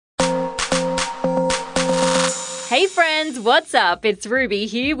Hey friends, what's up? It's Ruby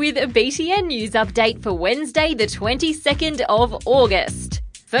here with a BTN news update for Wednesday, the 22nd of August.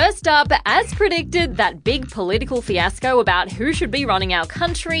 First up, as predicted, that big political fiasco about who should be running our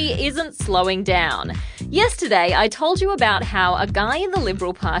country isn't slowing down. Yesterday, I told you about how a guy in the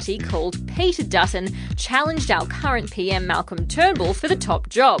Liberal Party called Peter Dutton challenged our current PM Malcolm Turnbull for the top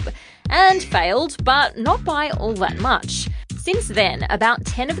job, and failed, but not by all that much. Since then, about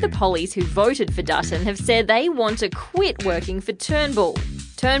 10 of the pollies who voted for Dutton have said they want to quit working for Turnbull.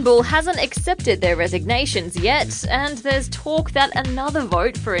 Turnbull hasn't accepted their resignations yet, and there's talk that another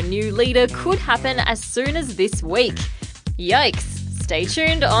vote for a new leader could happen as soon as this week. Yikes! Stay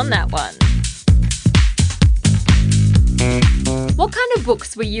tuned on that one. What kind of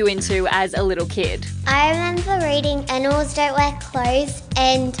books were you into as a little kid? I remember reading Animals Don't Wear Clothes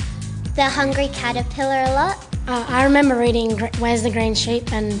and The Hungry Caterpillar a lot. I remember reading Where's the Green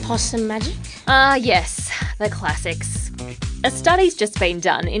Sheep and Possum Magic. Yes, the classics. A study's just been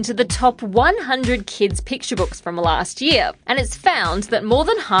done into the top 100 kids' picture books from last year, and it's found that more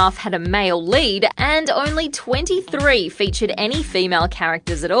than half had a male lead and only 23 featured any female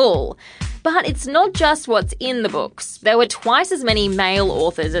characters at all. But it's not just what's in the books. There were twice as many male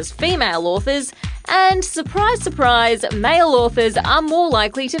authors as female authors, and surprise, surprise, male authors are more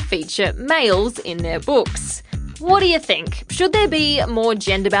likely to feature males in their books. What do you think? Should there be more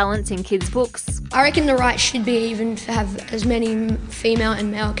gender balance in kids' books? I reckon the right should be even to have as many female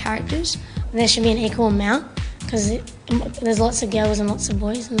and male characters. There should be an equal amount because there's lots of girls and lots of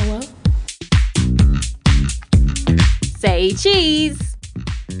boys in the world. Say cheese!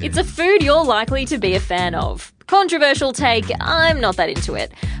 It's a food you're likely to be a fan of. Controversial take, I'm not that into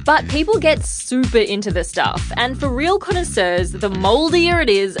it. But people get super into the stuff, and for real connoisseurs, the mouldier it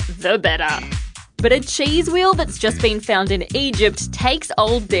is, the better. But a cheese wheel that's just been found in Egypt takes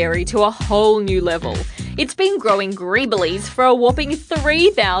old dairy to a whole new level. It's been growing greebelies for a whopping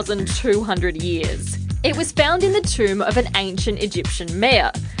 3,200 years. It was found in the tomb of an ancient Egyptian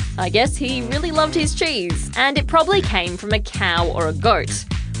mayor. I guess he really loved his cheese, and it probably came from a cow or a goat.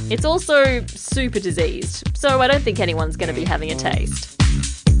 It's also super diseased, so I don't think anyone's going to be having a taste.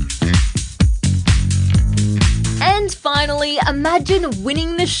 And finally, imagine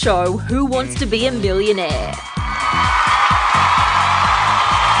winning the show Who Wants to Be a Millionaire?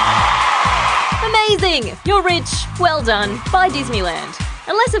 Amazing! You're rich, well done, by Disneyland.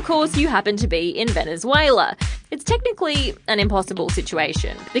 Unless, of course, you happen to be in Venezuela. It's technically an impossible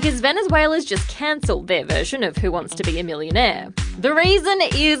situation, because Venezuela's just cancelled their version of Who Wants to Be a Millionaire. The reason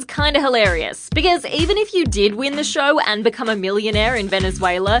is kind of hilarious, because even if you did win the show and become a millionaire in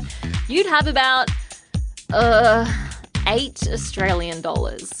Venezuela, you'd have about $8 Australian.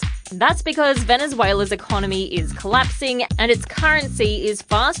 That's because Venezuela's economy is collapsing and its currency is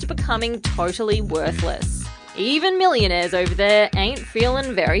fast becoming totally worthless. Even millionaires over there ain't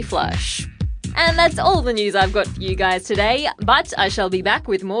feeling very flush. And that's all the news I've got for you guys today, but I shall be back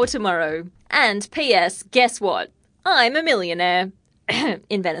with more tomorrow. And P.S. Guess what? I'm a millionaire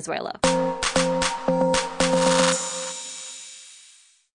in Venezuela.